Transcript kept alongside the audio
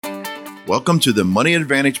Welcome to the Money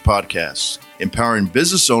Advantage Podcast, empowering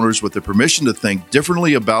business owners with the permission to think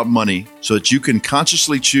differently about money so that you can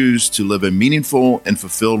consciously choose to live a meaningful and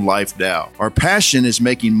fulfilled life now. Our passion is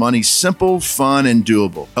making money simple, fun, and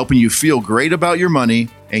doable, helping you feel great about your money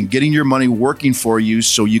and getting your money working for you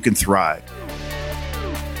so you can thrive.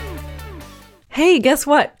 Hey, guess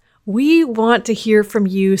what? We want to hear from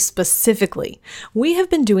you specifically. We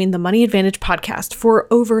have been doing the Money Advantage podcast for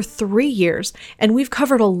over 3 years, and we've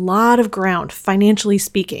covered a lot of ground, financially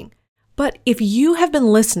speaking. But if you have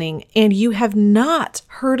been listening and you have not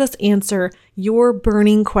heard us answer your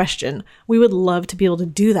burning question, we would love to be able to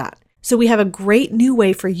do that. So we have a great new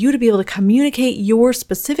way for you to be able to communicate your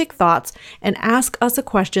specific thoughts and ask us a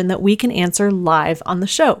question that we can answer live on the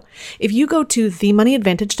show. If you go to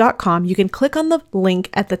themoneyadvantage.com, you can click on the link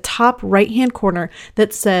at the top right-hand corner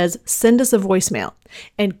that says send us a voicemail,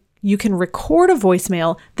 and you can record a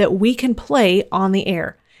voicemail that we can play on the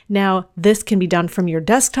air. Now, this can be done from your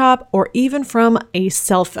desktop or even from a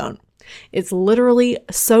cell phone. It's literally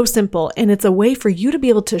so simple, and it's a way for you to be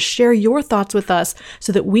able to share your thoughts with us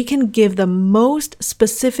so that we can give the most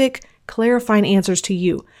specific, clarifying answers to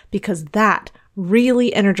you, because that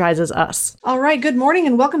really energizes us. All right, good morning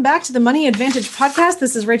and welcome back to the Money Advantage podcast.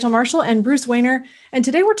 This is Rachel Marshall and Bruce Wehner, and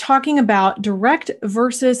today we're talking about direct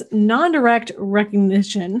versus non-direct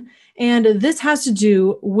recognition, and this has to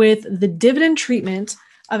do with the dividend treatment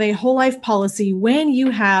of a whole life policy when you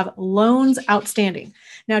have loans outstanding.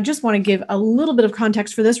 Now, I just want to give a little bit of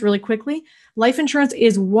context for this really quickly. Life insurance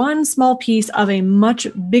is one small piece of a much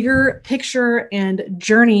bigger picture and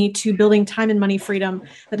journey to building time and money freedom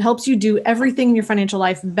that helps you do everything in your financial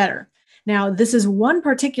life better. Now, this is one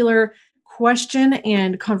particular question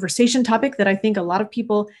and conversation topic that I think a lot of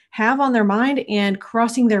people have on their mind and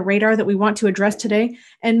crossing their radar that we want to address today.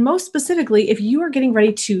 And most specifically, if you are getting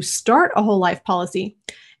ready to start a whole life policy,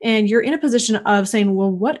 and you're in a position of saying, well,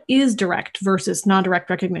 what is direct versus non-direct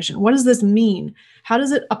recognition? What does this mean? How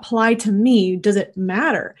does it apply to me? Does it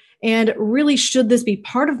matter? And really, should this be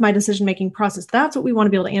part of my decision-making process? That's what we want to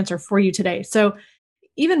be able to answer for you today. So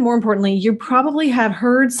even more importantly, you probably have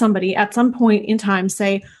heard somebody at some point in time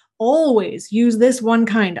say, always use this one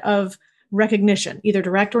kind of recognition, either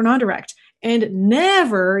direct or non-direct, and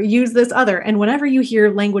never use this other. And whenever you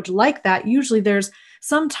hear language like that, usually there's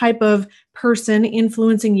some type of person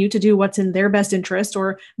influencing you to do what's in their best interest,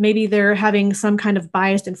 or maybe they're having some kind of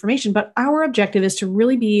biased information. But our objective is to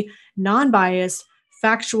really be non-biased,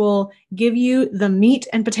 factual, give you the meat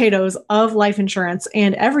and potatoes of life insurance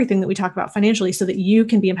and everything that we talk about financially so that you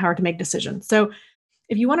can be empowered to make decisions. So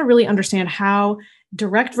if you want to really understand how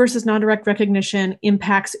direct versus non-direct recognition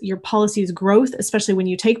impacts your policy's growth, especially when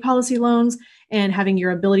you take policy loans and having your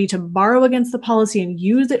ability to borrow against the policy and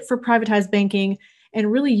use it for privatized banking, and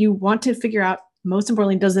really you want to figure out, most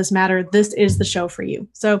importantly, does this matter? This is the show for you.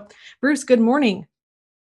 So Bruce, good morning.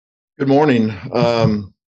 Good morning.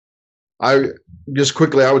 I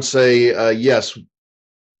would say, yes,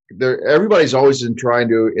 everybody's always been trying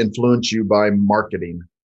to influence you by marketing.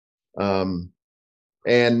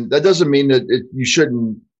 And that doesn't mean that you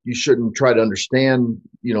shouldn't try to understand,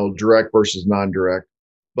 direct versus non-direct,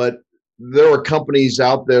 but there are companies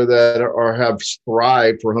out there that have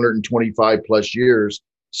thrived for 125 plus years.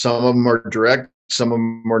 Some of them are direct, some of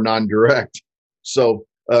them are non-direct. So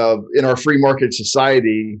in our free market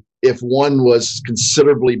society, if one was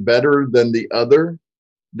considerably better than the other,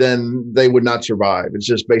 then they would not survive. It's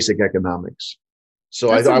just basic economics.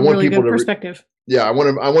 So I want really people to perspective. I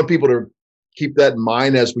want people to keep that in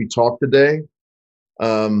mind as we talk today.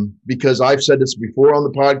 Because I've said this before on the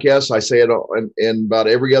podcast, I say it in about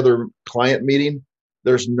every other client meeting.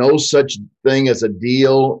 There's no such thing as a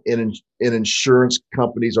deal in insurance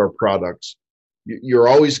companies or products. You're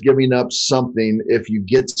always giving up something if you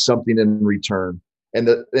get something in return. And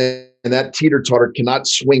that teeter-totter cannot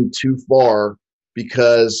swing too far,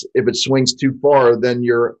 because if it swings too far, then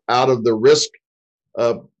you're out of the risk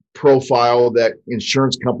profile that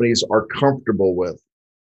insurance companies are comfortable with.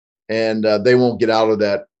 And they won't get out of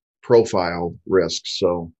that profile risk.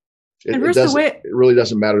 So it really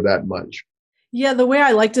doesn't matter that much. Yeah, the way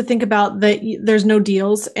I like to think about that there's no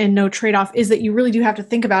deals and no trade-off is that you really do have to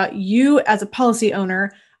think about, you as a policy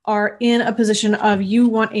owner are in a position of, you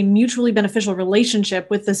want a mutually beneficial relationship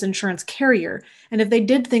with this insurance carrier. And if they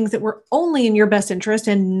did things that were only in your best interest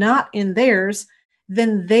and not in theirs,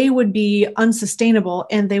 then they would be unsustainable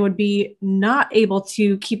and they would be not able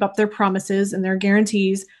to keep up their promises and their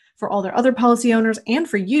guarantees for all their other policy owners, and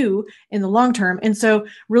for you in the long term. And so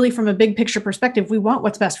really from a big picture perspective, we want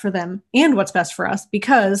what's best for them and what's best for us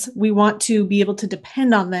because we want to be able to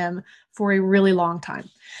depend on them for a really long time.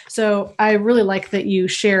 So I really like that you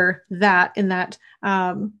share that in that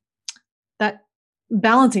that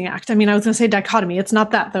balancing act. I mean, I was going to say dichotomy. It's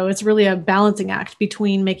not that though. It's really a balancing act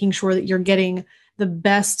between making sure that you're getting the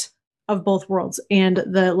best of both worlds, and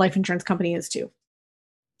the life insurance company is too.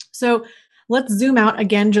 So let's zoom out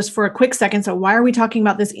again just for a quick second. So why are we talking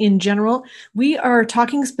about this in general? We are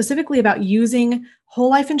talking specifically about using whole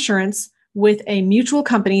life insurance with a mutual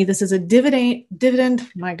company. This is a dividend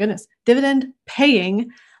paying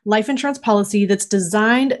life insurance policy that's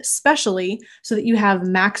designed specially so that you have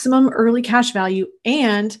maximum early cash value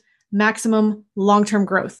and maximum long-term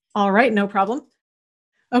growth. All right, no problem.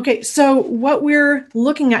 Okay, so what we're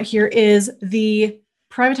looking at here is the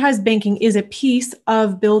privatized banking is a piece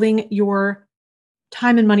of building your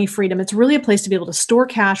time and money freedom. It's really a place to be able to store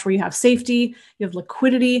cash where you have safety, you have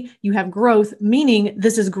liquidity, you have growth, meaning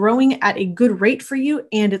this is growing at a good rate for you,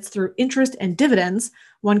 and it's through interest and dividends.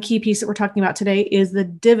 One key piece that we're talking about today is the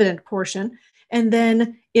dividend portion. And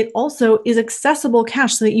then it also is accessible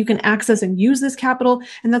cash so that you can access and use this capital.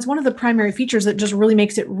 And that's one of the primary features that just really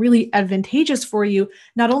makes it really advantageous for you.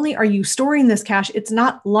 Not only are you storing this cash, it's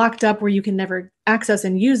not locked up where you can never access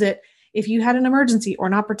and use it. If you had an emergency or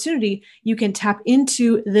an opportunity, you can tap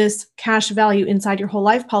into this cash value inside your whole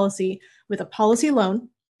life policy with a policy loan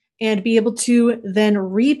and be able to then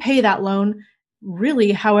repay that loan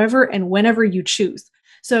really however and whenever you choose.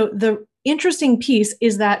 So the interesting piece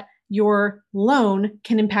is that your loan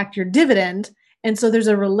can impact your dividend. And so there's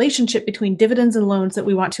a relationship between dividends and loans that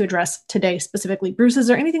we want to address today specifically. Bruce, is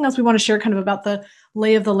there anything else we want to share kind of about the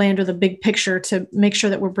lay of the land or the big picture to make sure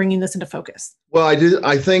that we're bringing this into focus? Well,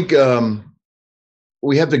 I think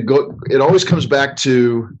we have to go, it always comes back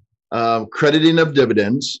to crediting of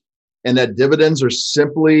dividends, and that dividends are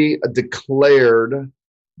simply declared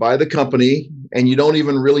by the company, and you don't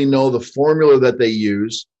even really know the formula that they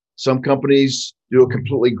use. Some companies do a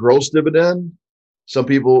completely gross dividend. Some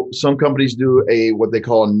companies do what they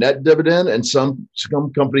call a net dividend, and some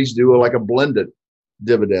companies do like a blended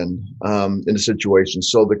dividend in a situation.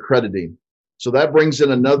 So the crediting. So that brings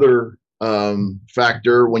in another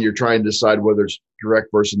factor when you're trying to decide whether it's direct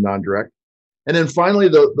versus non-direct. And then finally,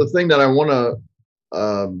 the thing that I want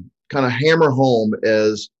to kind of hammer home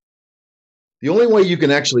is the only way you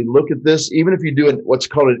can actually look at this, even if you do what's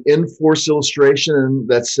called an in-force illustration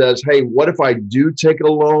that says, hey, what if I do take a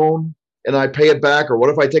loan and I pay it back? Or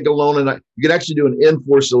what if I take a loan and you can actually do an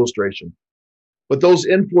in-force illustration. But those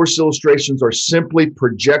in-force illustrations are simply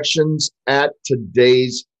projections at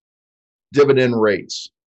today's dividend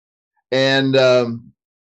rates. And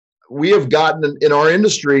we have gotten in our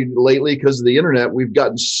industry lately, because of the internet, we've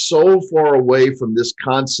gotten so far away from this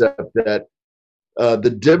concept that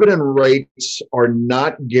the dividend rates are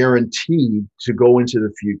not guaranteed to go into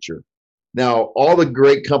the future. Now, all the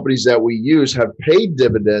great companies that we use have paid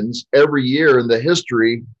dividends every year in the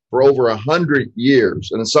history for over 100 years,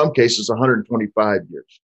 and in some cases 125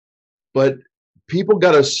 years. But people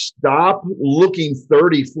got to stop looking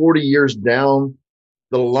 30, 40 years down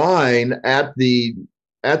the line at the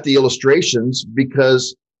illustrations,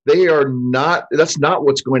 because that's not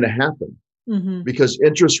what's going to happen. Mm-hmm. Because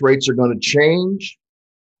interest rates are going to change,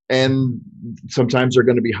 and sometimes they're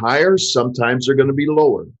going to be higher, sometimes they're going to be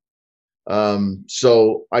lower.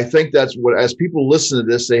 So I think that's what, as people listen to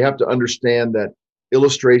this, they have to understand that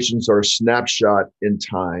illustrations are a snapshot in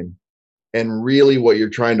time. And really what you're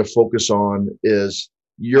trying to focus on is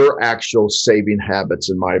your actual saving habits,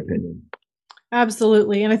 in my opinion.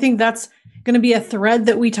 Absolutely. And I think that's going to be a thread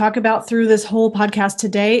that we talk about through this whole podcast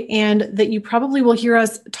today, and that you probably will hear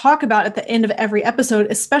us talk about at the end of every episode,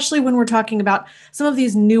 especially when we're talking about some of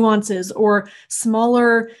these nuances or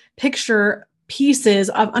smaller picture pieces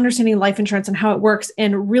of understanding life insurance and how it works.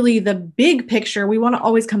 And really the big picture we want to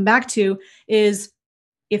always come back to is,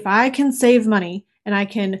 if I can save money and I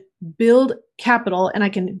can build capital and I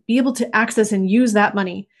can be able to access and use that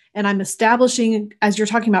money, and I'm establishing, as you're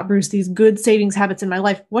talking about, Bruce, these good savings habits in my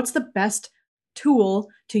life, what's the best tool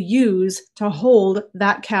to use to hold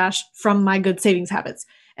that cash from my good savings habits?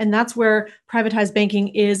 And that's where privatized banking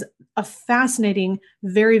is a fascinating,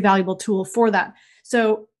 very valuable tool for that.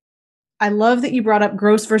 So I love that you brought up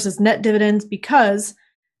gross versus net dividends, because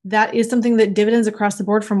that is something that dividends across the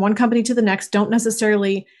board from one company to the next don't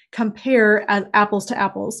necessarily compare as apples to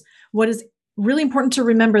apples. What is really important to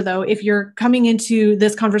remember, though, if you're coming into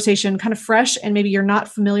this conversation kind of fresh and maybe you're not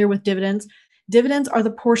familiar with dividends, dividends are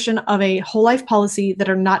the portion of a whole life policy that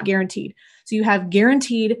are not guaranteed. So So you have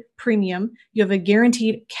guaranteed premium, you have a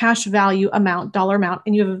guaranteed cash value amount, dollar amount,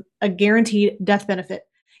 and you have a guaranteed death benefit.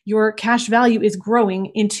 Your cash value is growing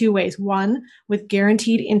in two ways. One, with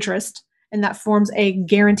guaranteed interest, and that forms a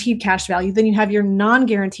guaranteed cash value. Then you have your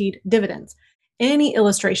non-guaranteed dividends. Any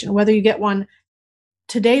illustration, whether you get one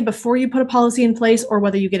today before you put a policy in place or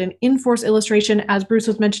whether you get an in-force illustration, as Bruce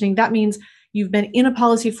was mentioning, that means you've been in a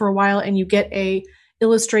policy for a while and you get a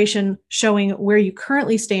illustration showing where you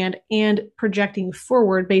currently stand and projecting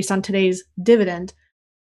forward based on today's dividend.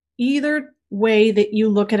 Either way that you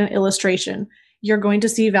look at an illustration, you're going to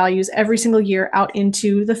see values every single year out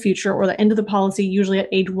into the future or the end of the policy, usually at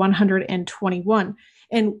age 121.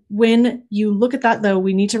 And when you look at that, though,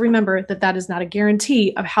 we need to remember that that is not a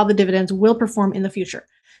guarantee of how the dividends will perform in the future.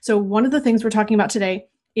 So one of the things we're talking about today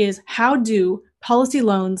is how do policy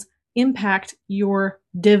loans impact your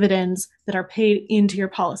dividends that are paid into your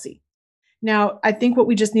policy? Now, I think what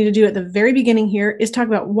we just need to do at the very beginning here is talk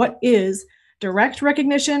about what is direct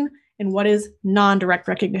recognition and what is non-direct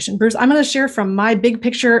recognition. Bruce, I'm going to share from my big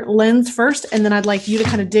picture lens first, and then I'd like you to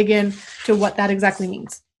kind of dig in to what that exactly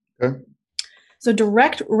means. Okay. So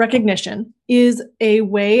direct recognition is a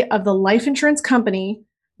way of the life insurance company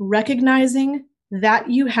recognizing that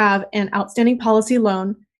you have an outstanding policy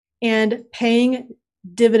loan and paying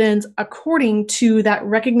dividends according to that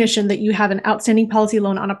recognition that you have an outstanding policy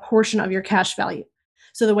loan on a portion of your cash value.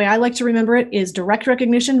 So the way I like to remember it is direct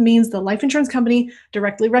recognition means the life insurance company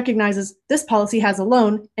directly recognizes this policy has a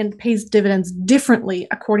loan and pays dividends differently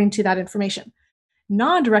according to that information.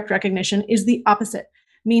 Non-direct recognition is the opposite,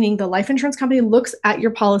 meaning the life insurance company looks at your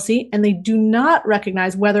policy and they do not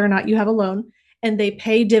recognize whether or not you have a loan, and they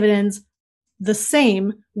pay dividends the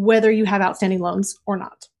same whether you have outstanding loans or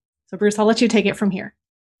not. So Bruce, I'll let you take it from here.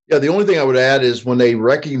 Yeah, the only thing I would add is when they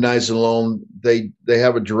recognize the loan, they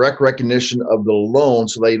have a direct recognition of the loan,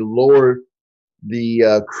 so they lower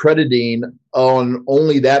the crediting on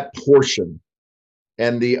only that portion.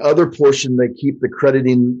 And the other portion, they keep the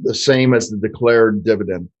crediting the same as the declared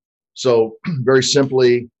dividend. So very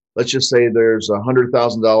simply, let's just say there's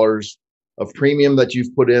 $100,000 of premium that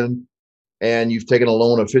you've put in and you've taken a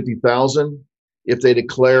loan of $50,000. If they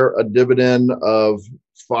declare a dividend of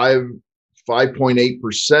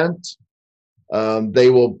 5.8%, they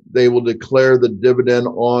will declare the dividend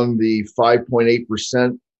on the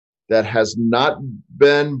 5.8% that has not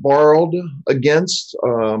been borrowed against.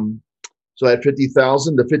 So at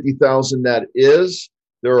 50,000, the 50,000 that is,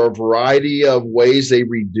 there are a variety of ways they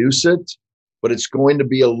reduce it, but it's going to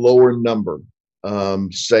be a lower number.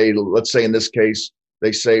 Let's say in this case,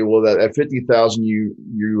 they say, well, that at 50,000 you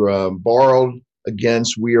borrowed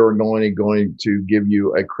against, we are going to give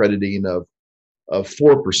you a crediting of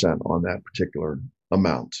 4% on that particular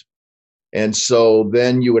amount. And so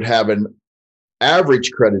then you would have an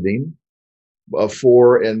average crediting of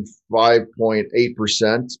 4 and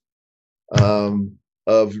 5.8%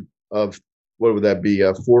 of what would that be?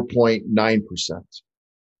 4.9%,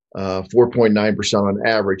 4.9% on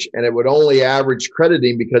average. And it would only average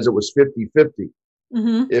crediting because it was 50-50.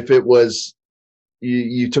 Mm-hmm. If it was,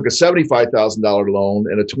 you took a $75,000 loan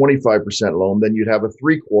and a 25% loan, then you'd have a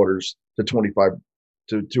 3/4 to 25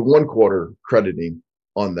 to 1/4 crediting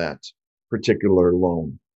on that particular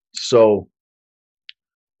loan. So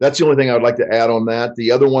that's the only thing I would like to add on that.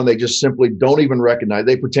 The other one, they just simply don't even recognize.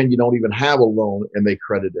 They pretend you don't even have a loan and they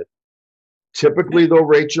credit it. Typically, though,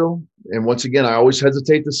 Rachel, and once again, I always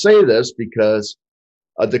hesitate to say this because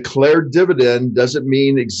a declared dividend doesn't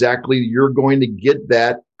mean exactly you're going to get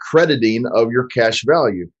that crediting of your cash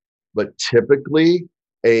value. But typically,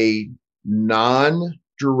 a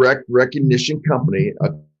non-direct recognition company, a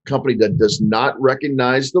company that does not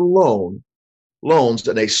recognize the loans,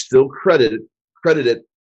 and they still credit it,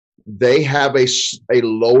 they have a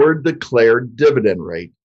lower declared dividend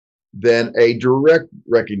rate than a direct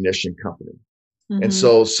recognition company. Mm-hmm. And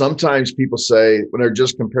so sometimes people say, when they're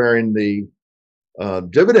just comparing the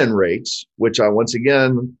dividend rates, which once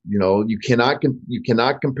again, you cannot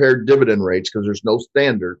compare dividend rates because there's no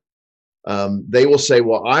standard. They will say,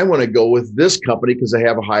 well, I want to go with this company because they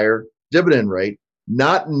have a higher dividend rate,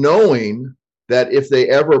 not knowing that if they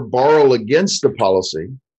ever borrow against the policy,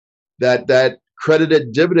 that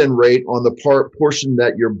credited dividend rate on the portion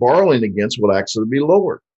that you're borrowing against will actually be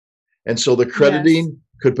lower. And so the crediting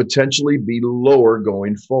could potentially be lower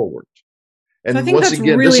going forward. And so once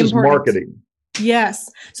again, really this is marketing. Yes.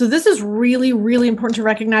 So this is really, really important to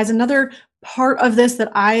recognize. Another part of this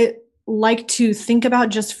that I like to think about,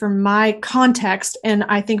 just for my context, and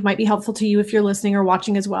I think might be helpful to you if you're listening or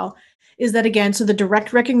watching as well, is that again, so the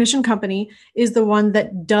direct recognition company is the one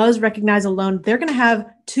that does recognize a loan. They're going to have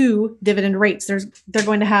two dividend rates. They're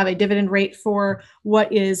going to have a dividend rate for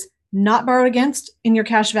what is not borrowed against in your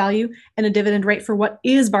cash value and a dividend rate for what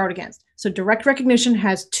is borrowed against. So direct recognition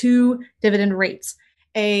has two dividend rates.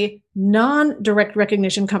 A non-direct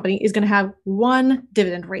recognition company is going to have one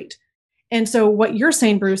dividend rate. And so what you're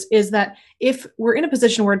saying, Bruce, is that if we're in a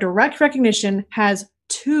position where direct recognition has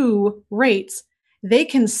two rates, they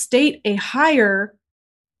can state a higher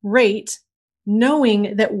rate,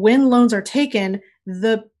 knowing that when loans are taken,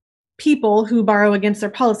 the people who borrow against their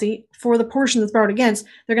policy, for the portion that's borrowed against,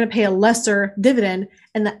 they're going to pay a lesser dividend.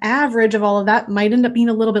 And the average of all of that might end up being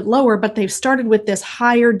a little bit lower, but they've started with this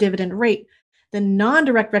higher dividend rate. The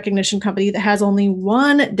non-direct recognition company that has only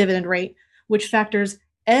one dividend rate, which factors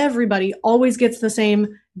everybody, always gets the same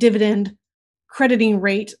dividend crediting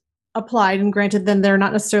rate applied. And granted, then they're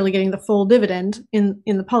not necessarily getting the full dividend in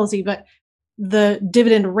the policy, but the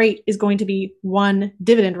dividend rate is going to be one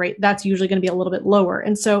dividend rate. That's usually going to be a little bit lower.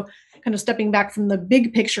 And so kind of stepping back from the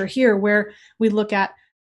big picture here, where we look at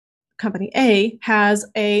company A has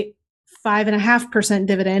a 5.5%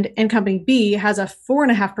 dividend and company B has a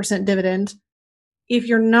 4.5% dividend. If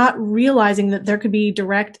you're not realizing that there could be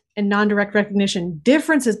direct and non-direct recognition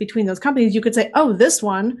differences between those companies, you could say, oh, this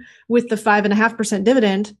one with the 5.5%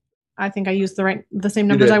 dividend, I think I used the same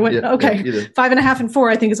numbers I went. Yeah, okay. 5.5 and 4,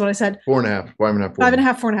 I think is what I said. 4.5, 5.5,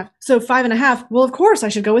 5.5, 4.5. So 5.5. Well, of course I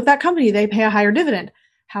should go with that company. They pay a higher dividend.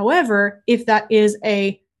 However, if that is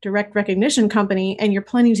a direct recognition company and you're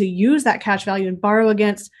planning to use that cash value and borrow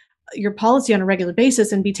against your policy on a regular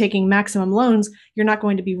basis and be taking maximum loans, you're not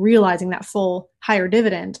going to be realizing that full higher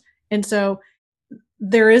dividend. And so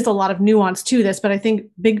there is a lot of nuance to this, but I think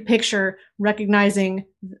big picture, recognizing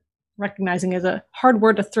is a hard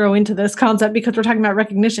word to throw into this concept because we're talking about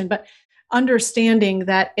recognition, but understanding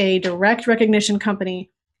that a direct recognition company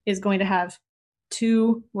is going to have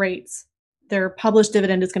two rates. Their published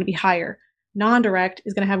dividend is going to be higher. Non-direct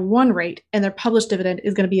is going to have one rate and their published dividend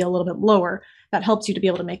is going to be a little bit lower. That helps you to be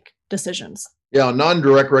able to make decisions. Yeah,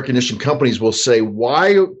 non-direct recognition companies will say,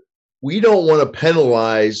 why we don't want to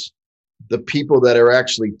penalize the people that are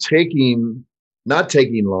actually not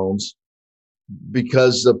taking loans,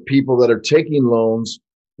 because the people that are taking loans,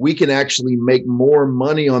 we can actually make more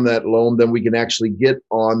money on that loan than we can actually get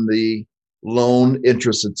on the loan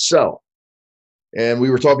interest itself. And we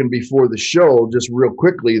were talking before the show, just real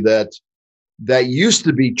quickly, that used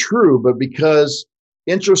to be true, but because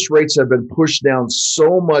interest rates have been pushed down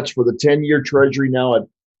so much for the 10-year treasury now at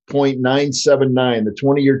 0.979, the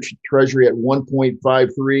 20-year treasury at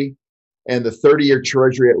 1.53, and the 30-year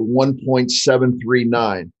treasury at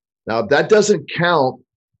 1.739. Now, that doesn't count.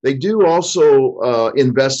 They do also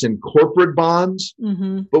invest in corporate bonds,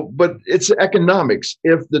 but it's economics.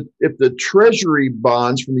 If the treasury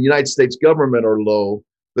bonds from the United States government are low,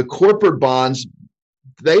 the corporate bonds,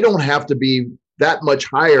 they don't have to be that much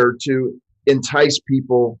higher to entice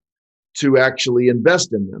people to actually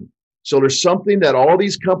invest in them. So there's something that all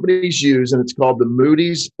these companies use, and it's called the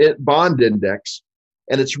Moody's Bond Index.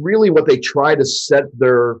 And it's really what they try to set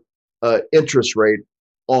their interest rate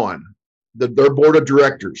on. Their board of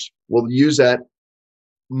directors will use that.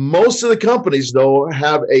 Most of the companies, though,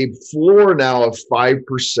 have a floor now of 5%.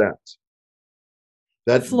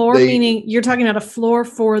 That floor, meaning you're talking about a floor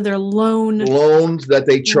for their loans that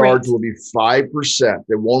they charge will be 5%.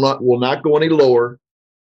 They will not go any lower.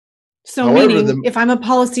 So meaning if I'm a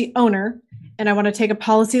policy owner and I want to take a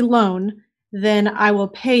policy loan, then I will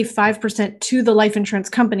pay 5% to the life insurance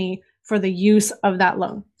company for the use of that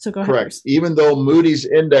loan. So go ahead. Correct. Even though Moody's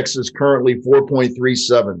index is currently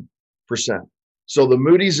 4.37%. So the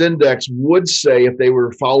Moody's index would say, if they were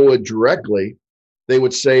to follow it directly, they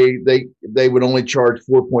would say they would only charge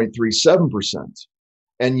 4.37%.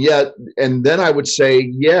 And then I would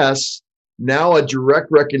say, yes, now a direct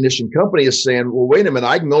recognition company is saying, well, wait a minute,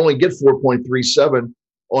 I can only get 4.37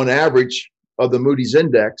 on average of the Moody's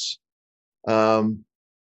index.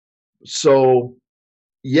 So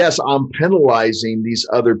yes, I'm penalizing these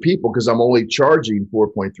other people because I'm only charging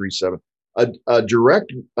 4.37.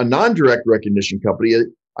 A non-direct recognition company,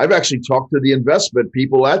 I've actually talked to the investment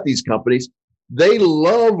people at these companies. They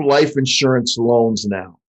love life insurance loans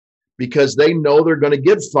now because they know they're going to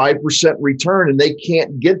get 5% return, and they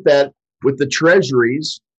can't get that with the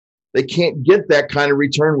treasuries. They can't get that kind of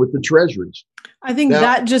return with the treasuries. I think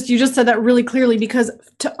you just said that really clearly, because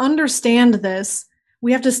to understand this,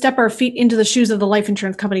 we have to step our feet into the shoes of the life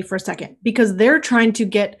insurance company for a second, because they're trying to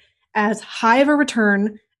get as high of a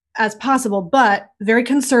return as possible, but very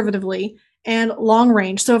conservatively and long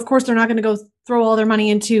range. So of course, they're not going to go throw all their money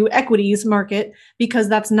into equities market, because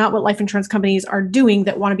that's not what life insurance companies are doing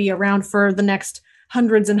that want to be around for the next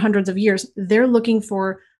hundreds and hundreds of years. They're looking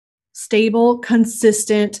for stable,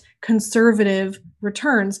 consistent, conservative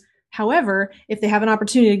returns. However, if they have an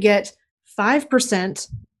opportunity to get 5%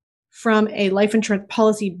 from a life insurance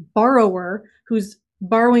policy borrower who's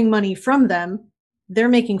borrowing money from them, they're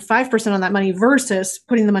making 5% on that money versus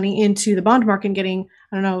putting the money into the bond market and getting,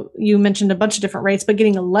 I don't know, you mentioned a bunch of different rates, but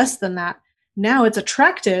getting less than that. Now it's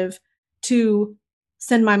attractive to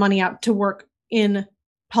send my money out to work in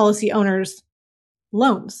policy owners'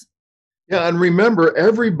 loans. Yeah, and remember,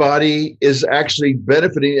 everybody is actually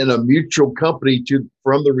benefiting in a mutual company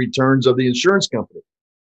from the returns of the insurance company.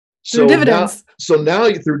 Through dividends. Now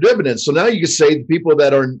through dividends. So now you can say the people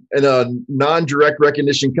that are in a non-direct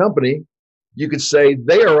recognition company, you could say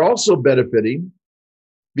they are also benefiting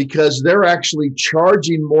because they're actually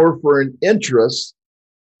charging more for an interest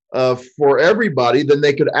for everybody than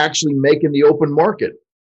they could actually make in the open market.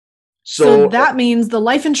 So that means the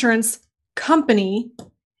life insurance company,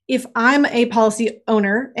 if I'm a policy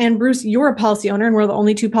owner and Bruce, you're a policy owner and we're the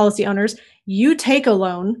only two policy owners, you take a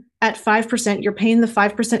loan at 5%, you're paying the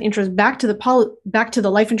 5% interest back to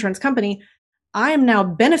the life insurance company. I am now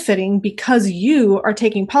benefiting because you are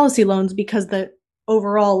taking policy loans, because the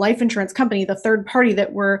overall life insurance company, the third party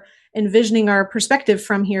that we're envisioning our perspective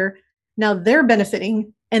from here, now they're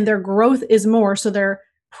benefiting and their growth is more. So their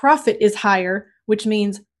profit is higher, which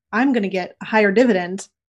means I'm going to get a higher dividend.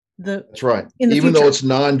 That's right. Even though it's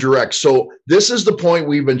non-direct. So this is the point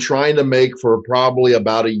we've been trying to make for probably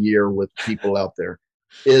about a year with people out there,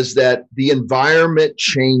 is that the environment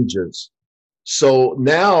changes. So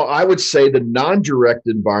now I would say the non-direct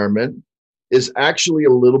environment is actually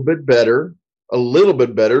a little bit better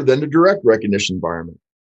than the direct recognition environment.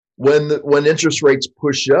 When interest rates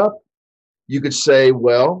push up, you could say,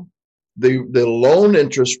 well, the loan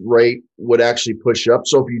interest rate would actually push up.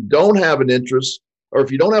 So if you don't have an interest, or if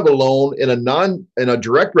you don't have a loan in a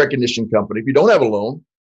direct recognition company, if you don't have a loan,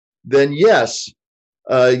 then yes,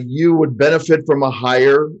 you would benefit from a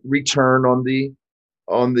higher return on the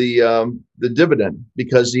dividend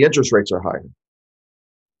because the interest rates are higher.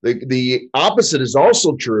 The opposite is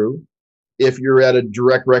also true if you're at a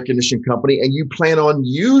direct recognition company and you plan on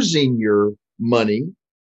using your money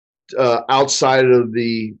outside of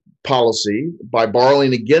the policy by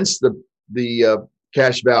borrowing against the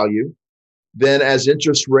cash value. Then as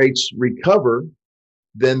interest rates recover,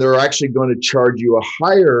 then they're actually going to charge you a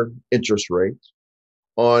higher interest rate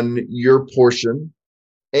on your portion,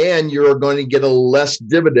 and you're going to get a less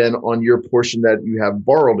dividend on your portion that you have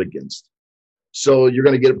borrowed against. So you're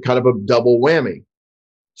going to get kind of a double whammy.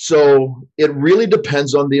 So it really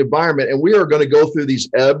depends on the environment. And we are going to go through these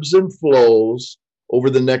ebbs and flows over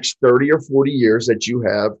the next 30 or 40 years that you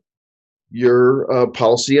have your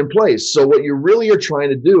policy in place. So what you really are trying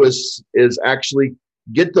to do is actually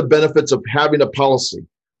get the benefits of having a policy.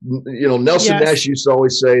 You know, Nelson Nash used to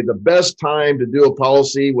always say the best time to do a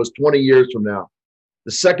policy was 20 years from now.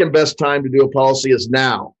 The second best time to do a policy is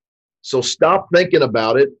now. So stop thinking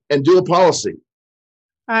about it and do a policy.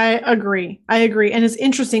 I agree. And it's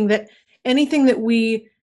interesting that anything that we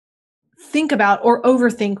think about or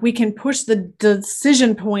overthink, we can push the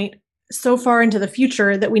decision point so far into the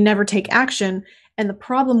future that we never take action. And the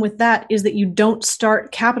problem with that is that you don't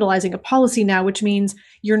start capitalizing a policy now, which means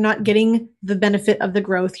you're not getting the benefit of the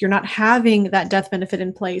growth. You're not having that death benefit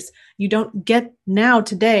in place. You don't get now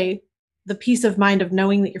today the peace of mind of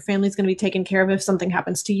knowing that your family's going to be taken care of if something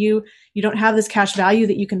happens to you. You don't have this cash value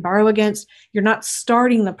that you can borrow against. You're not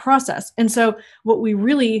starting the process. And so what we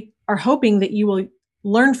really are hoping that you will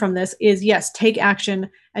learn from this is, yes, take action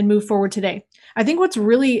and move forward today. I think what's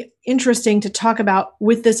really interesting to talk about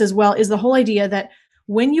with this as well is the whole idea that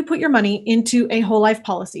when you put your money into a whole life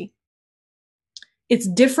policy, it's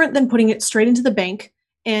different than putting it straight into the bank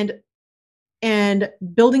and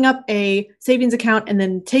building up a savings account and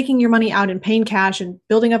then taking your money out and paying cash, and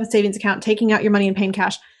building up a savings account, taking out your money and paying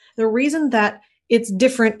cash. The reason that it's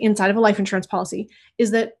different inside of a life insurance policy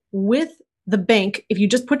is that with the bank, if you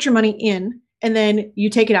just put your money in and then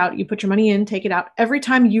you take it out, you put your money in, take it out, every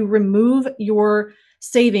time you remove your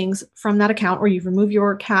savings from that account or you remove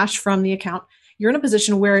your cash from the account, you're in a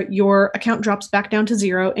position where your account drops back down to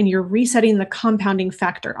zero and you're resetting the compounding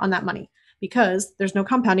factor on that money, because there's no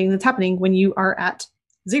compounding that's happening when you are at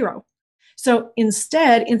zero. So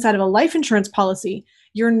instead, inside of a life insurance policy,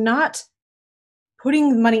 you're not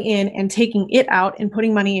putting money in and taking it out and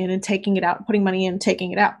putting money in and taking it out, putting money in and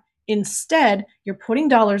taking it out. Instead, you're putting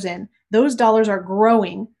dollars in. Those dollars are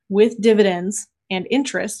growing with dividends and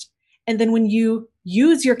interest. And then when you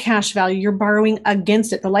use your cash value, you're borrowing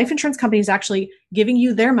against it. The life insurance company is actually giving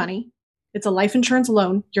you their money. It's a life insurance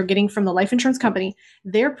loan you're getting from the life insurance company.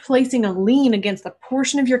 They're placing a lien against the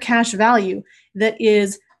portion of your cash value that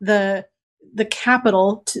is the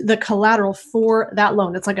capital, the collateral for that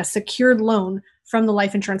loan. It's like a secured loan from the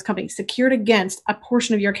life insurance company, secured against a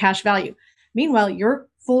portion of your cash value. Meanwhile, your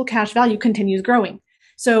full cash value continues growing.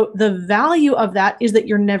 So the value of that is that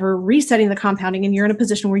you're never resetting the compounding, and you're in a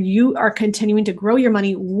position where you are continuing to grow your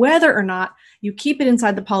money, whether or not you keep it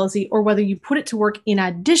inside the policy or whether you put it to work in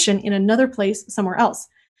addition in another place somewhere else.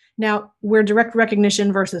 Now, where direct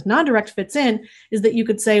recognition versus non-direct fits in is that you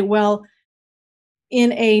could say, well,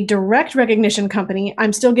 in a direct recognition company,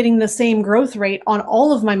 I'm still getting the same growth rate on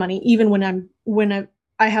all of my money, even when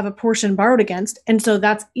I have a portion borrowed against. And so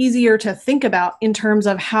that's easier to think about in terms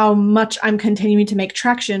of how much I'm continuing to make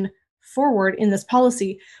traction forward in this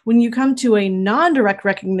policy. When you come to a non-direct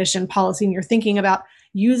recognition policy and you're thinking about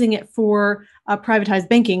using it for privatized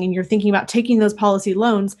banking and you're thinking about taking those policy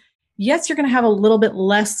loans, yes, you're going to have a little bit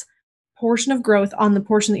less portion of growth on the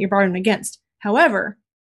portion that you're borrowing against. However,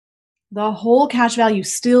 the whole cash value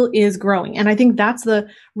still is growing. And I think that's the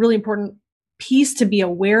really important piece to be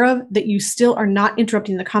aware of, that you still are not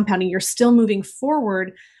interrupting the compounding. You're still moving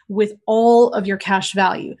forward with all of your cash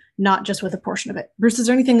value, not just with a portion of it. Bruce, is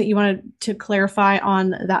there anything that you wanted to clarify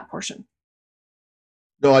on that portion?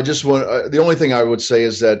 No, I just want, the only thing I would say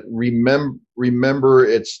is that remember,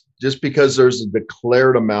 it's just because there's a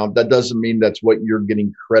declared amount, that doesn't mean that's what you're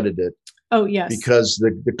getting credited. Oh, yes. Because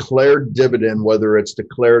the declared dividend, whether it's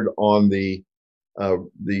declared on the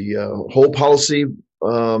whole policy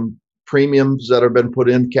premiums that have been put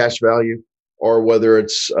in cash value, or whether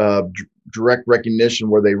it's direct recognition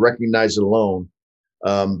where they recognize a loan,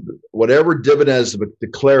 whatever dividend is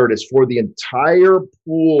declared is for the entire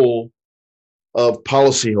pool of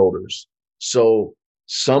policyholders. So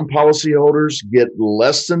some policyholders get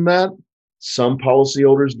less than that, some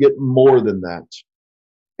policyholders get more than that.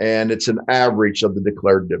 And it's an average of the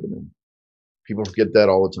declared dividend. People forget that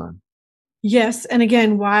all the time. Yes. And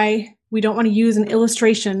again, why we don't want to use an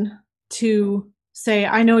illustration to say,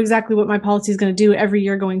 I know exactly what my policy is going to do every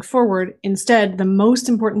year going forward. Instead, the most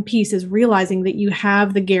important piece is realizing that you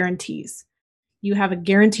have the guarantees. You have a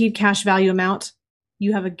guaranteed cash value amount.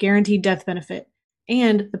 You have a guaranteed death benefit.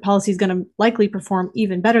 And the policy is going to likely perform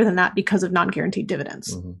even better than that because of non-guaranteed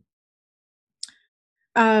dividends.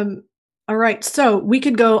 Mm-hmm. All right. So we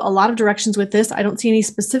could go a lot of directions with this. I don't see any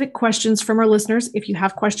specific questions from our listeners. If you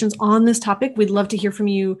have questions on this topic, we'd love to hear from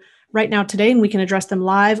you right now today, and we can address them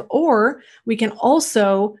live, or we can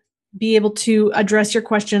also be able to address your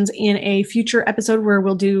questions in a future episode where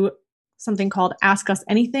we'll do something called Ask Us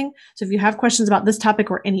Anything. So if you have questions about this topic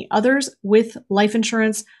or any others with life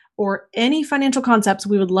insurance or any financial concepts,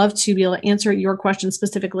 we would love to be able to answer your questions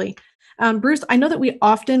specifically. Bruce, I know that we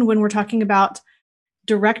often, when we're talking about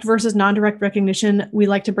direct versus non-direct recognition, we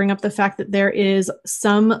like to bring up the fact that there is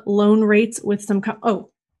some loan rates with some,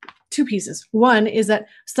 two pieces. One is that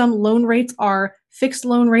some loan rates are fixed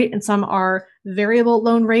loan rate and some are variable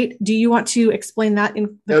loan rate. Do you want to explain that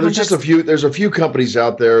in the context? There's a few companies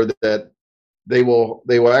out there that they will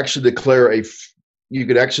actually declare you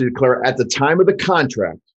could actually declare at the time of the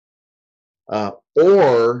contract,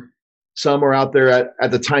 or some are out there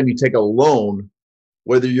at the time you take a loan,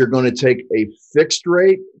 whether you're going to take a fixed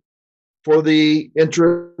rate for the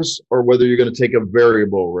interest or whether you're going to take a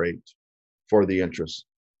variable rate for the interest.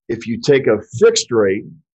 If you take a fixed rate,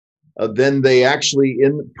 then they actually,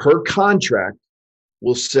 per contract,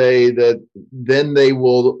 will say that then they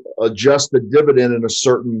will adjust the dividend in a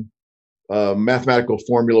certain mathematical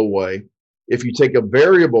formula way. If you take a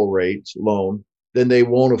variable rate loan, then they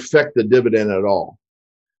won't affect the dividend at all.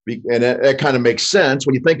 And that kind of makes sense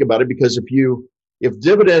when you think about it, because if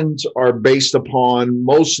dividends are based upon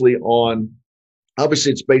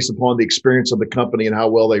obviously it's based upon the experience of the company and how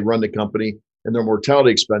well they run the company and their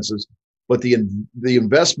mortality expenses, but the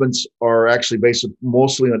investments are actually based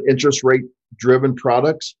mostly on interest rate driven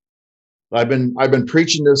products. I've been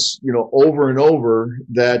preaching this, over and over,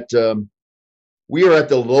 that we are at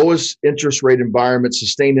the lowest interest rate environment,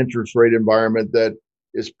 sustained interest rate environment that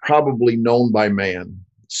is probably known by man.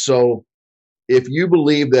 So if you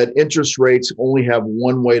believe that interest rates only have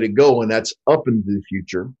one way to go, and that's up into the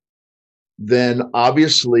future, then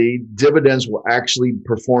obviously dividends will actually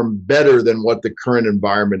perform better than what the current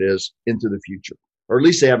environment is into the future, or at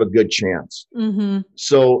least they have a good chance. Mm-hmm.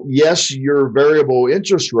 So yes, your variable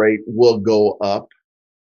interest rate will go up,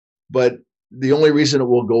 but the only reason it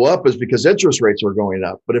will go up is because interest rates are going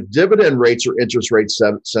up. But if dividend rates are interest rate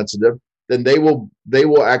sensitive, then they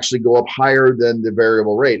will actually go up higher than the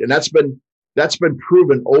variable rate. And that's been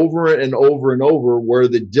proven over and over and over, where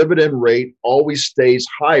the dividend rate always stays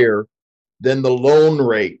higher than the loan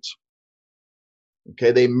rate.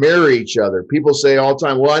 Okay, they mirror each other. People say all the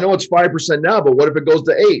time, well, I know it's 5% now, but what if it goes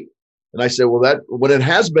to 8? And I say, well, that when it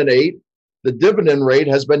has been 8, the dividend rate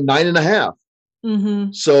has been 9.5.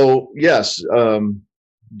 Mm-hmm. So yes,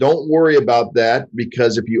 don't worry about that,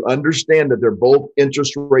 because if you understand that they're both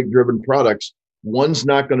interest rate driven products, one's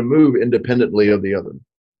not going to move independently of the other.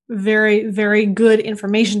 Very, very good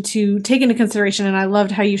information to take into consideration. And I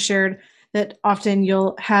loved how you shared that often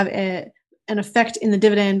you'll have an effect in the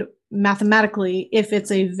dividend mathematically if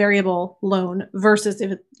it's a variable loan versus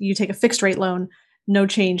if you take a fixed rate loan, no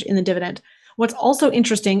change in the dividend. What's also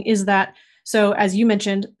interesting is that, so as you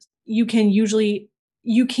mentioned, you can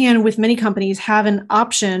with many companies have an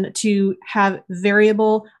option to have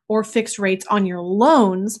variable or fixed rates on your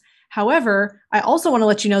loans. However, I also want to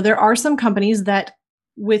let you know there are some companies that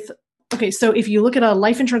so if you look at a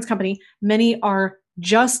life insurance company, many are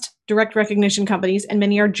just direct recognition companies and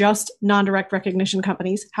many are just non-direct recognition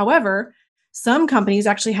companies. However, some companies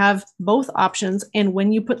actually have both options. And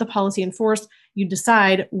when you put the policy in force, you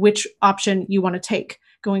decide which option you want to take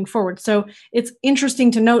going forward. So it's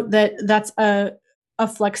interesting to note that that's a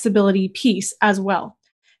flexibility piece as well.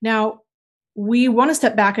 Now, we want to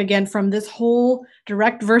step back again from this whole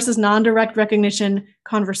direct versus non-direct recognition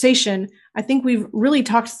conversation. I think we've really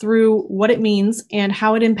talked through what it means and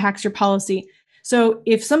how it impacts your policy. So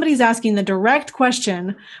if somebody's asking the direct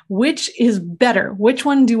question, which is better? Which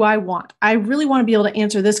one do I want? I really want to be able to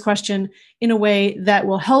answer this question in a way that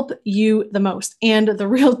will help you the most. And the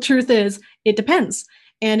real truth is, it depends.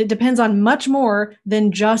 And it depends on much more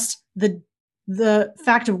than just the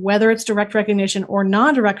fact of whether it's direct recognition or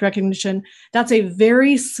non-direct recognition. That's a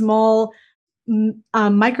very small,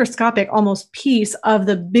 microscopic almost piece of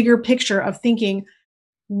the bigger picture of thinking,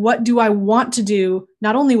 what do I want to do,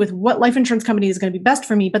 not only with what life insurance company is going to be best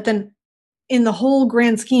for me, but then in the whole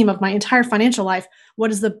grand scheme of my entire financial life,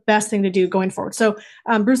 what is the best thing to do going forward? So,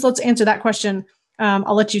 Bruce, let's answer that question.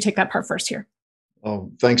 I'll let you take that part first here. Oh,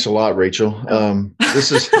 thanks a lot, Rachel.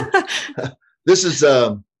 This is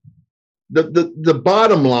the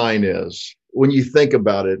bottom line is, when you think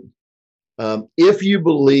about it, if you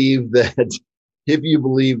believe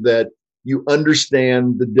that you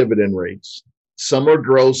understand the dividend rates, some are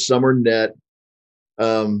gross, some are net.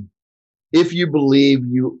 If you believe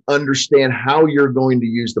you understand how you're going to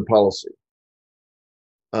use the policy,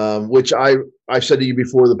 which I've said to you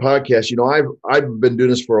before the podcast, I've been doing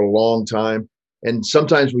this for a long time, and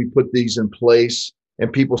sometimes we put these in place,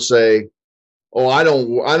 and people say, "Oh,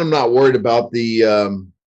 I'm not worried about the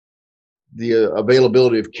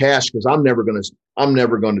availability of cash because I'm never going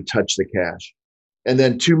to touch the cash." And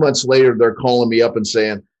then 2 months later, they're calling me up and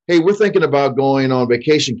saying, "Hey, we're thinking about going on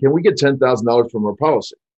vacation. Can we get $10,000 from our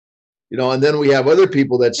policy?" And then we have other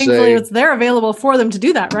people that say, it's there available for them to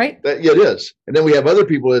do that, right? Yeah, it is. And then we have other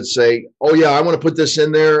people that say, "Oh yeah, I want to put this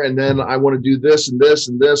in there, and then I want to do this and this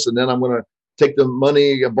and this, and then I'm going to take the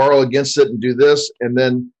money, borrow against it, and do this." And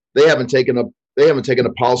then they haven't taken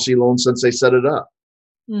a policy loan since they set it up.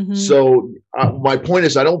 Mm-hmm. So my point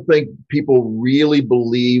is, I don't think people really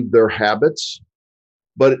believe their habits.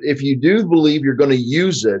 But if you do believe you're going to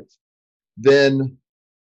use it, then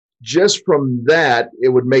just from that, it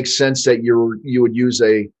would make sense that you would use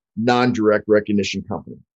a non-direct recognition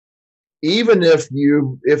company. Even if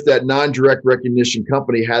that non-direct recognition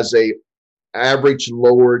company has a average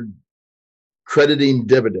lowered crediting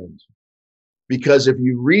dividend. Because if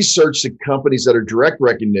you research the companies that are direct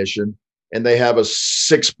recognition and they have a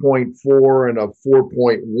 6.4 and a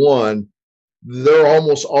 4.1, they're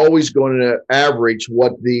almost always going to average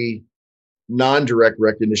what the non-direct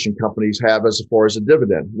recognition companies have as far as a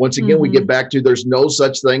dividend. Once again, we get back to, there's no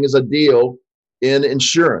such thing as a deal in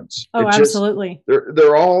insurance. Oh, absolutely. They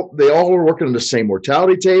all are working on the same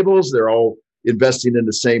mortality tables. They're all investing in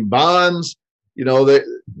the same bonds.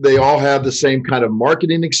 They all have the same kind of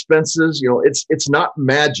marketing expenses. It's not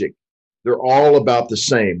magic. They're all about the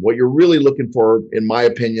same. What you're really looking for, in my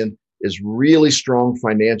opinion, is really strong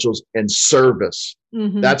financials and service.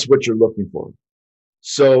 Mm-hmm. That's what you're looking for.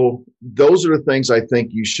 So those are the things I think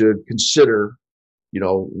you should consider.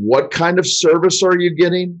 What kind of service are you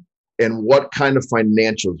getting and what kind of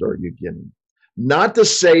financials are you getting? Not to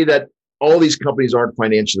say that all these companies aren't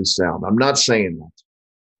financially sound. I'm not saying that.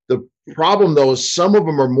 The problem, though, is some of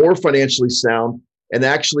them are more financially sound and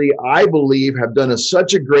actually, I believe, have done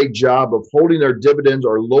such a great job of holding their dividends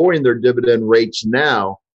or lowering their dividend rates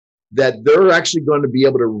now that they're actually going to be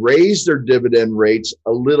able to raise their dividend rates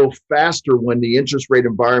a little faster when the interest rate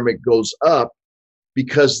environment goes up,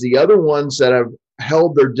 because the other ones that have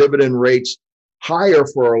held their dividend rates higher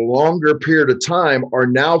for a longer period of time are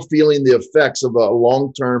now feeling the effects of a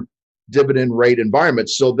long-term dividend rate environment.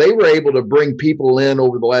 So they were able to bring people in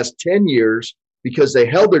over the last 10 years because they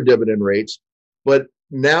held their dividend rates, but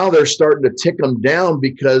now they're starting to tick them down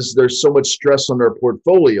because there's so much stress on their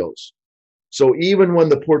portfolios. So even when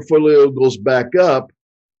the portfolio goes back up,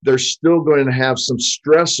 they're still going to have some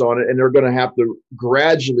stress on it, and they're going to have to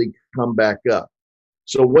gradually come back up.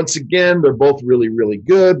 So once again, they're both really, really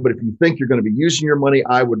good. But if you think you're going to be using your money,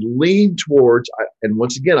 I would lean towards, and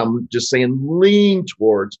once again, I'm just saying lean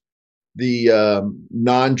towards the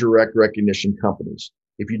non-direct recognition companies.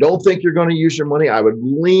 If you don't think you're going to use your money, I would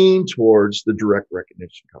lean towards the direct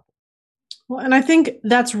recognition company. Well, and I think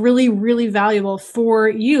that's really, really valuable for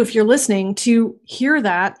you, if you're listening, to hear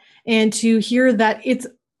that and to hear that it's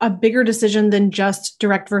a bigger decision than just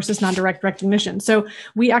direct versus non-direct recognition. So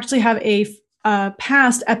we actually have a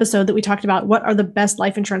past episode that we talked about what are the best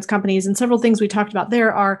life insurance companies, and several things we talked about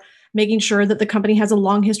there are making sure that the company has a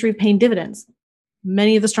long history of paying dividends.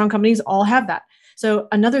 Many of the strong companies all have that. So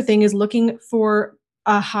another thing is looking for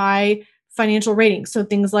a high financial rating. So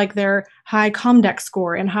things like their high Comdex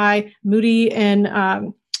score and high Moody and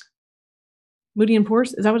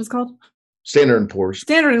Poor's. Is that what it's called? Standard & Poor's.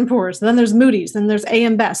 Standard & Poor's. Then there's Moody's. Then there's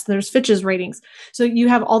AM Best. There's Fitch's ratings. So you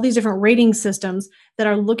have all these different rating systems that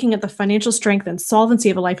are looking at the financial strength and solvency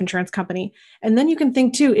of a life insurance company. And then you can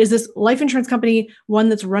think too, is this life insurance company one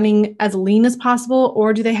that's running as lean as possible,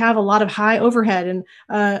 or do they have a lot of high overhead and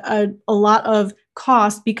a lot of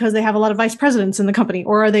cost because they have a lot of vice presidents in the company,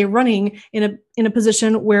 or are they running in a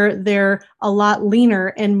position where they're a lot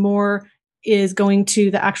leaner and more is going to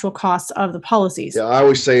the actual costs of the policies? Yeah, I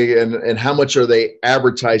always say, and how much are they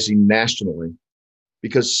advertising nationally?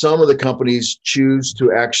 Because some of the companies choose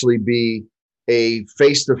to actually be a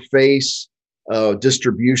face-to-face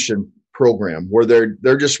distribution program where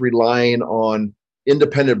they're just relying on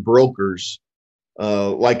independent brokers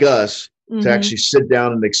like us to actually sit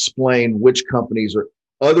down and explain which companies or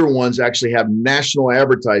other ones actually have national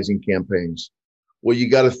advertising campaigns. Well, you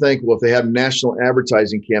got to think, well, if they have national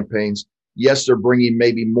advertising campaigns, yes, they're bringing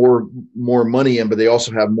maybe more money in, but they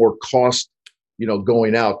also have more cost,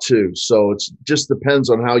 going out too. So it just depends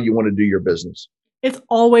on how you want to do your business. It's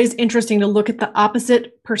always interesting to look at the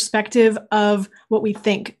opposite perspective of what we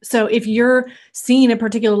think. So if you're seeing a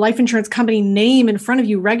particular life insurance company name in front of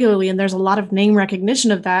you regularly, and there's a lot of name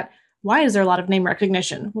recognition of that, why is there a lot of name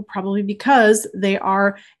recognition? Well, probably because they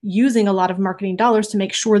are using a lot of marketing dollars to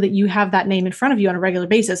make sure that you have that name in front of you on a regular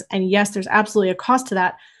basis. And yes, there's absolutely a cost to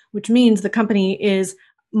that, which means the company is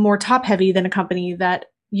more top heavy than a company that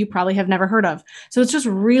you probably have never heard of. So it's just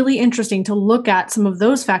really interesting to look at some of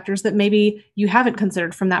those factors that maybe you haven't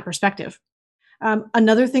considered from that perspective.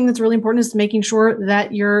 Another thing that's really important is making sure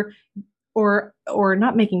that you're, or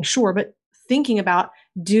not making sure, but thinking about,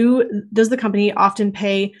 does the company often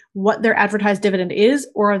pay what their advertised dividend is,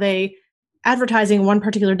 or are they advertising one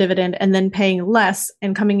particular dividend and then paying less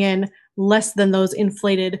and coming in less than those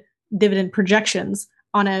inflated dividend projections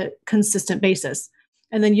on a consistent basis?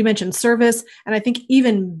 And then you mentioned service. And I think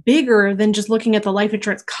even bigger than just looking at the life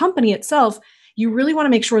insurance company itself, you really want to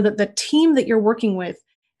make sure that the team that you're working with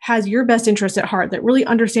has your best interest at heart, that really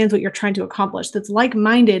understands what you're trying to accomplish, that's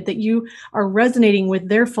like-minded, that you are resonating with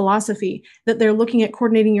their philosophy, that they're looking at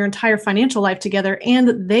coordinating your entire financial life together, and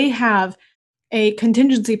that they have a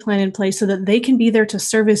contingency plan in place so that they can be there to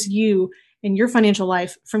service you in your financial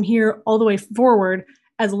life from here all the way forward,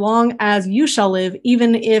 as long as you shall live,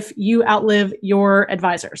 even if you outlive your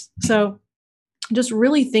advisors. So just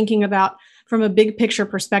really thinking about, from a big picture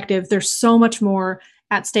perspective, there's so much more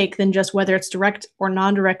at stake than just whether it's direct or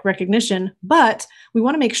non-direct recognition. But we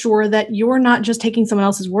want to make sure that you're not just taking someone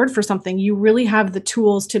else's word for something. You really have the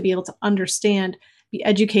tools to be able to understand, be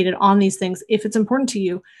educated on these things if it's important to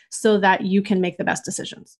you, so that you can make the best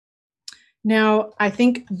decisions. Now, I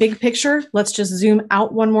think big picture, let's just zoom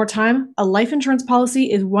out one more time. A life insurance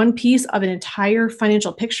policy is one piece of an entire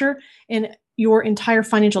financial picture and your entire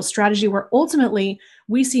financial strategy, where ultimately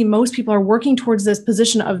we see most people are working towards this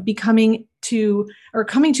position of coming to a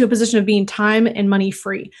position of being time and money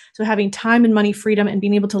free. So having time and money freedom and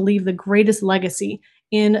being able to leave the greatest legacy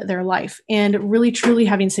in their life and really truly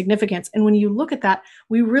having significance. And when you look at that,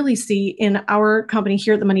 we really see in our company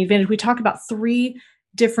here at the Money Advantage, we talk about 3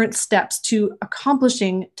 different steps to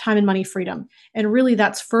accomplishing time and money freedom. And really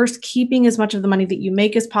that's first keeping as much of the money that you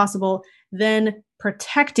make as possible, then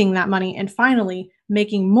protecting that money, and finally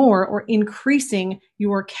making more or increasing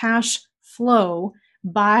your cash flow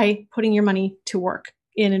by putting your money to work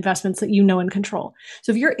in investments that you know and control.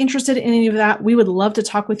 So if you're interested in any of that, we would love to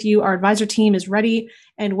talk with you. Our advisor team is ready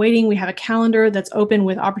and waiting. We have a calendar that's open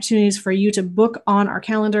with opportunities for you to book on our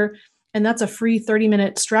calendar. And that's a free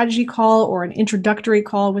 30-minute strategy call or an introductory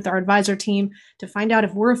call with our advisor team to find out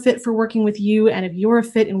if we're a fit for working with you and if you're a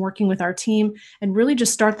fit in working with our team, and really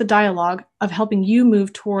just start the dialogue of helping you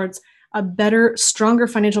move towards a better, stronger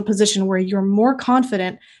financial position where you're more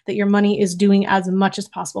confident that your money is doing as much as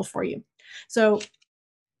possible for you. So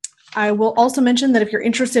I will also mention that if you're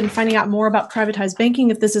interested in finding out more about privatized banking,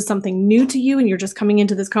 if this is something new to you and you're just coming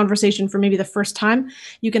into this conversation for maybe the first time,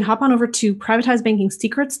 you can hop on over to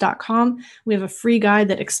privatizedbankingsecrets.com. We have a free guide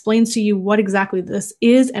that explains to you what exactly this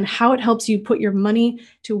is and how it helps you put your money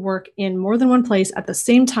to work in more than one place at the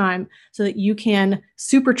same time so that you can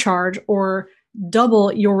supercharge or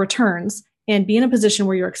double your returns and be in a position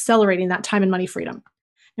where you're accelerating that time and money freedom.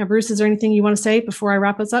 Now, Bruce, is there anything you want to say before I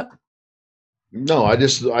wrap us up? No, I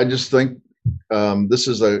just think this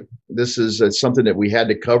is something that we had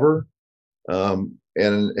to cover, and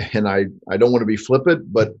I don't want to be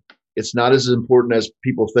flippant, but it's not as important as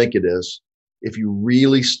people think it is. If you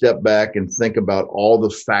really step back and think about all the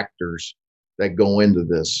factors that go into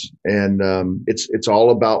this, and it's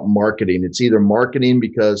all about marketing. It's either marketing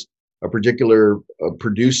because a particular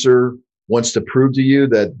producer wants to prove to you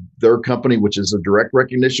that their company, which is a direct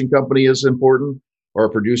recognition company, is important, or a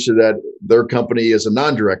producer that their company is a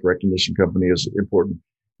non-direct recognition company is important.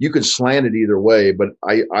 You could slant it either way, but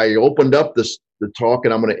I opened up the talk,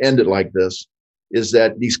 and I'm going to end it like this, is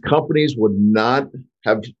that these companies would not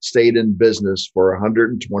have stayed in business for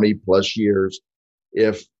 120 plus years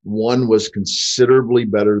if one was considerably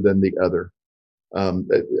better than the other.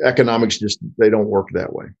 Economics just, they don't work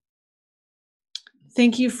that way.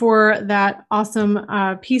 Thank you for that awesome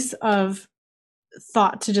piece of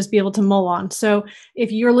thought to just be able to mull on. So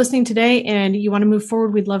if you're listening today and you want to move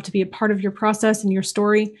forward, we'd love to be a part of your process and your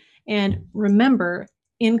story. And remember,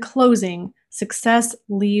 in closing, success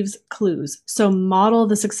leaves clues. So model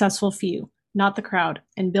the successful few, not the crowd,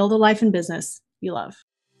 and build a life and business you love.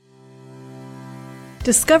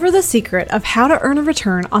 Discover the secret of how to earn a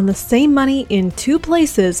return on the same money in two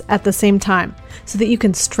places at the same time so that you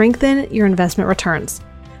can strengthen your investment returns.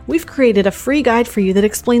 We've created a free guide for you that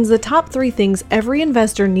explains the top 3 things every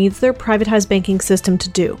investor needs their privatized banking system to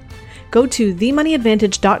do. Go to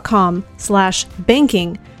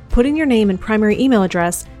themoneyadvantage.com/banking, put in your name and primary email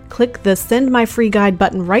address, click the Send My Free Guide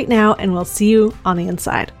button right now, and we'll see you on the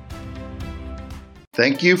inside.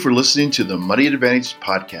 Thank you for listening to the Money Advantage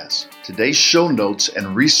podcast. Today's show notes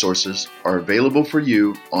and resources are available for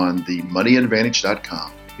you on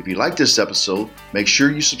themoneyadvantage.com. If you like this episode, make sure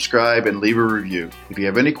you subscribe and leave a review. If you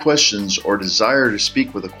have any questions or desire to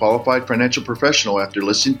speak with a qualified financial professional after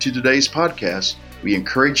listening to today's podcast, we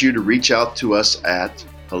encourage you to reach out to us at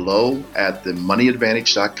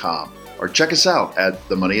hello@themoneyadvantage.com or check us out at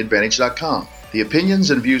themoneyadvantage.com. The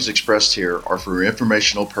opinions and views expressed here are for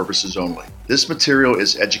informational purposes only. This material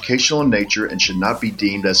is educational in nature and should not be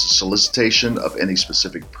deemed as a solicitation of any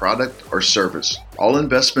specific product or service. All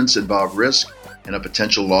investments involve risk and a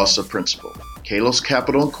potential loss of principal. Kalos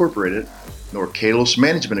Capital Incorporated nor Kalos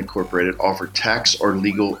Management Incorporated offer tax or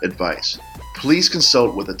legal advice. Please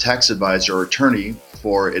consult with a tax advisor or attorney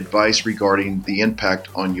for advice regarding the impact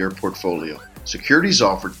on your portfolio. Securities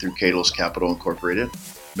offered through Kalos Capital Incorporated,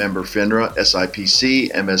 member FINRA, SIPC,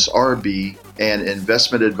 MSRB, and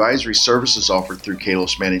investment advisory services offered through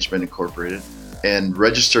Kalos Management Incorporated and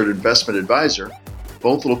registered investment advisor,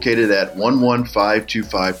 both located at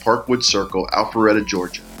 11525 Parkwood Circle, Alpharetta,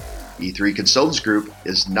 Georgia. E3 Consultants Group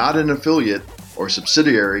is not an affiliate or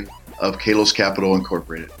subsidiary of Kalos Capital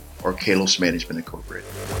Incorporated or Kalos Management Incorporated.